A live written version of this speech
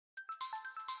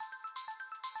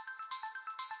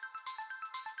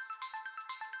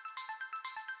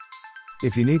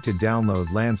If you need to download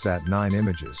Landsat 9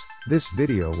 images, this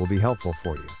video will be helpful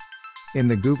for you. In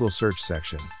the Google search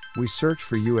section, we search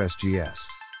for USGS.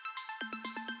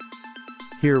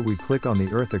 Here we click on the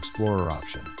EarthExplorer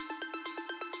option.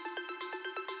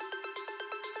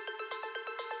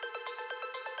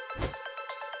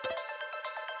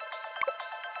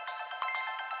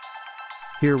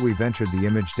 Here we've entered the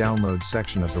image download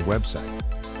section of the website.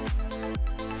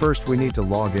 First we need to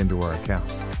log into our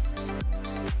account.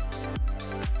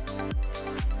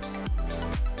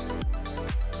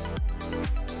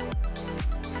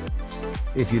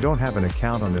 If you don't have an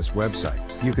account on this website,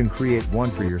 you can create one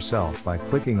for yourself by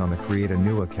clicking on the Create a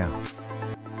New Account.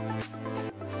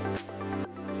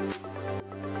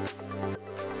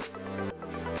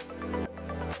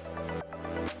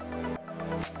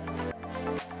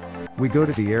 We go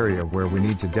to the area where we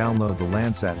need to download the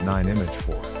Landsat 9 image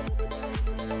for.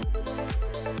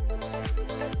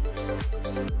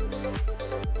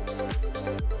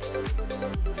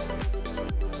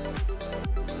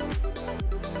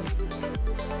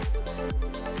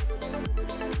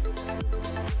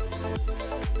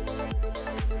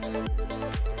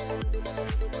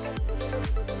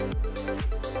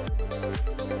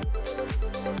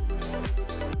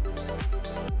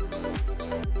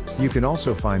 You can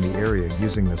also find the area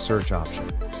using the search option.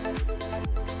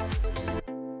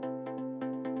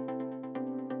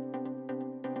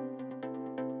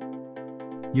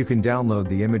 You can download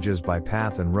the images by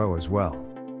path and row as well.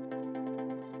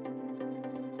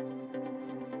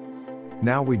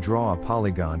 Now we draw a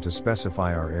polygon to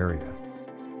specify our area.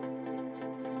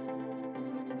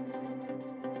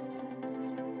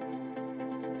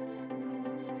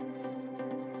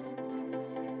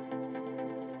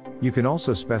 You can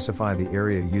also specify the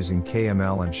area using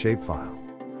KML and shapefile.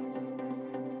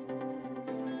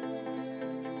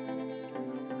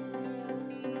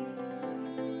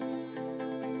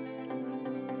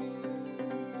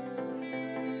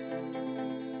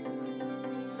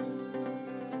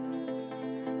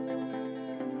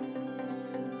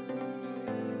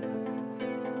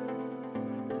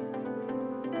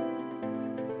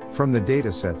 From the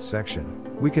Datasets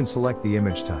section, we can select the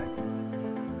image type.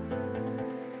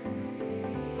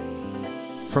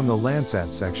 From the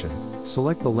Landsat section,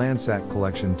 select the Landsat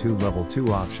Collection 2 Level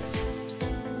 2 option.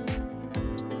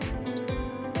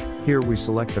 Here we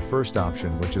select the first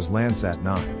option, which is Landsat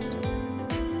 9.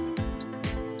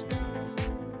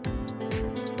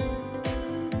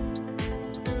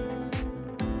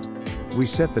 We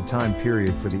set the time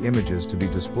period for the images to be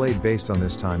displayed based on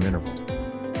this time interval.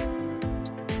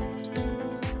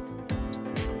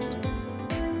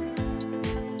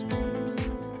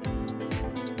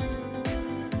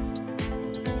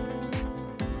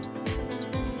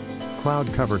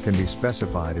 Cloud cover can be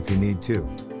specified if you need to.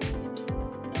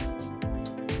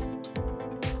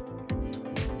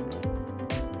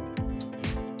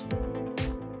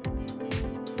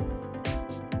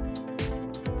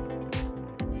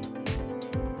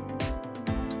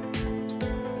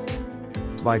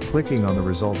 By clicking on the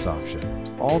results option,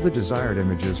 all the desired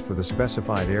images for the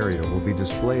specified area will be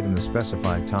displayed in the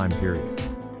specified time period.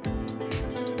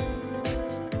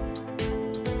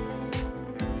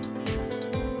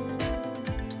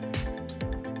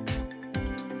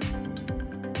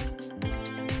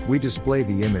 We display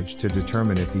the image to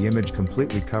determine if the image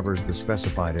completely covers the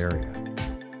specified area.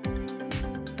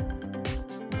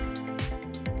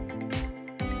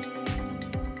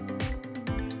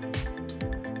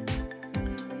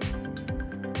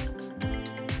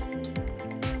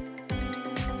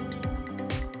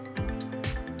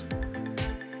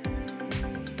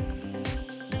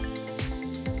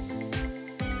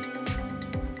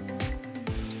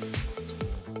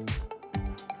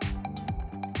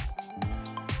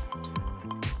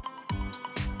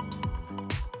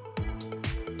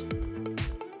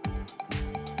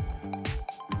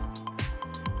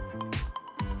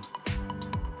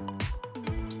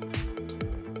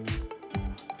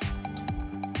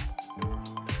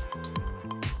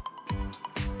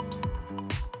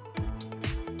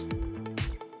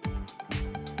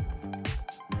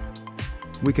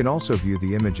 We can also view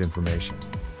the image information.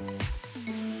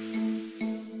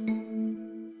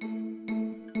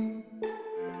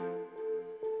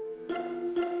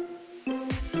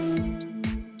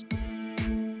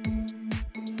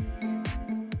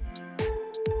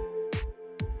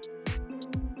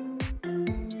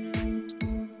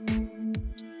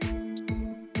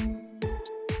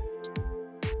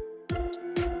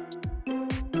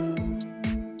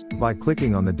 By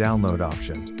clicking on the download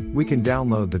option, we can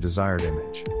download the desired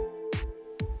image.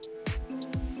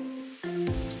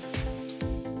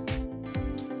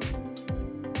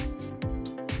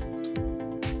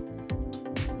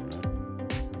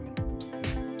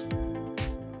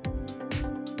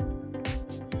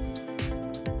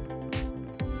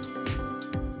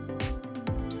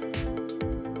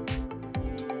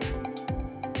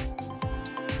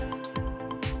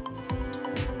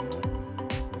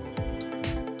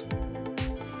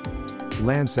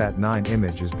 Landsat 9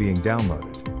 image is being downloaded.